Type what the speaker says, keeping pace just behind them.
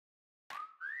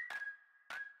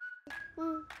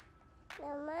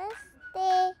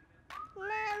Namaste.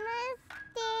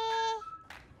 Namaste.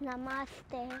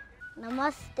 Namaste.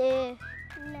 Namaste.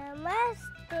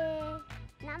 Namaste.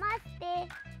 Namaste.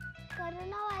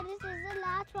 Coronavirus is the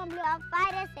large family of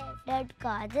viruses That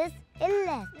causes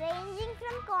illness. ranging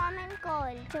from common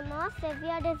cold to more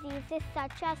severe diseases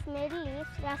such as Middle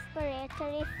East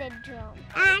Respiratory Syndrome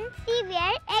and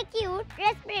severe acute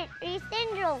respiratory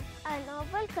syndrome. A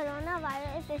novel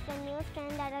coronavirus is a new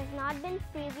strain that has not been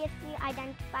previously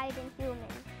identified in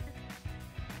humans.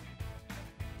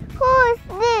 Who's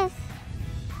this?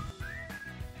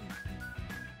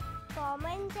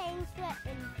 Common signs for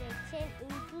infection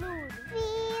include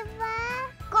fever,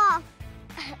 cough,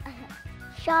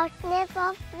 Shortness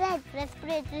of breath.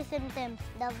 Respiratory symptoms.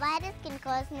 The virus can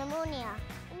cause pneumonia.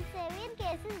 In severe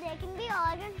cases, there can be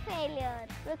organ failure.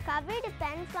 Recovery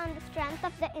depends on the strength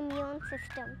of the immune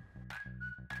system.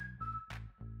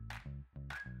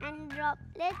 And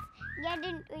droplets get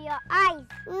into your eyes,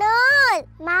 Nose.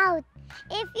 mouth.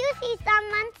 If you see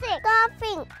someone sick,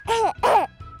 Coughing.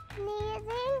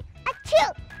 sneezing, achoo,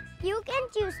 you can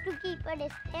choose to keep a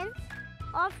distance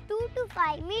of 2 to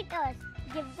 5 meters.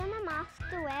 Give them a mask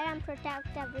to wear and protect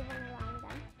everyone around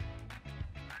them.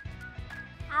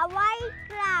 Avoid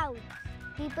crowds.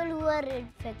 People who are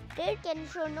infected can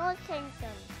show no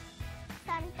symptoms.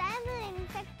 Sometimes an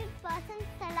infected person's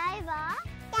saliva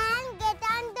can get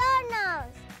on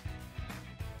doorknobs.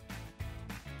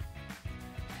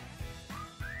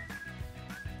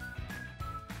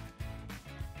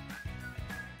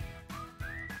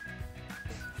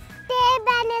 Stay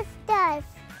banisters,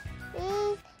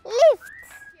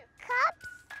 lifts, cups,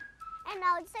 and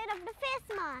outside of the face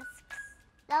masks.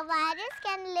 The virus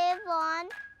can live on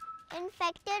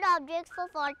infected objects for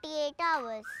 48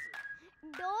 hours.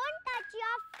 Don't touch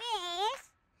your face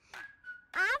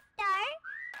after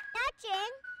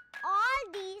touching all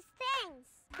these things.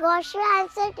 Wash your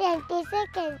hands for 20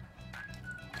 seconds.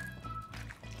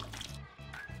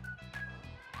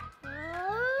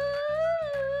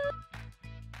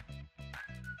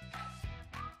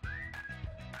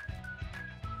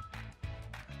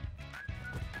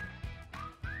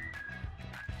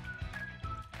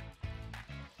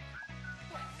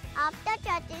 After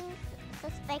touching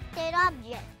suspected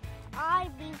objects or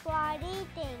before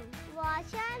eating,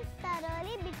 wash hands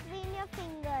thoroughly between your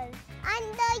fingers,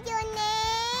 under your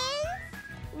nails,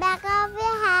 back of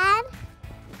your hand.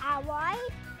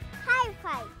 Avoid high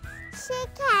fives.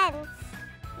 Shake hands.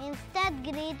 Instead,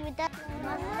 greet with a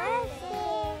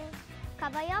Namaste.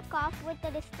 Cover your cough with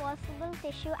a disposable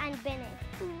tissue and bin it.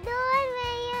 Don't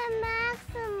wear your mask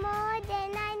for more than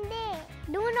a day.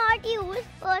 Do not use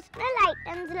personal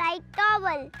items like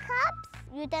towel, cups,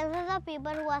 utensils of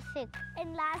people who are sick.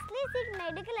 and lastly, seek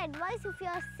medical advice if you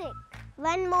are sick.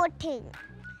 One more thing.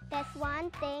 There's one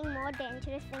thing more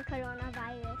dangerous than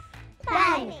coronavirus.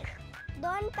 Panic.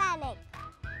 Don't panic.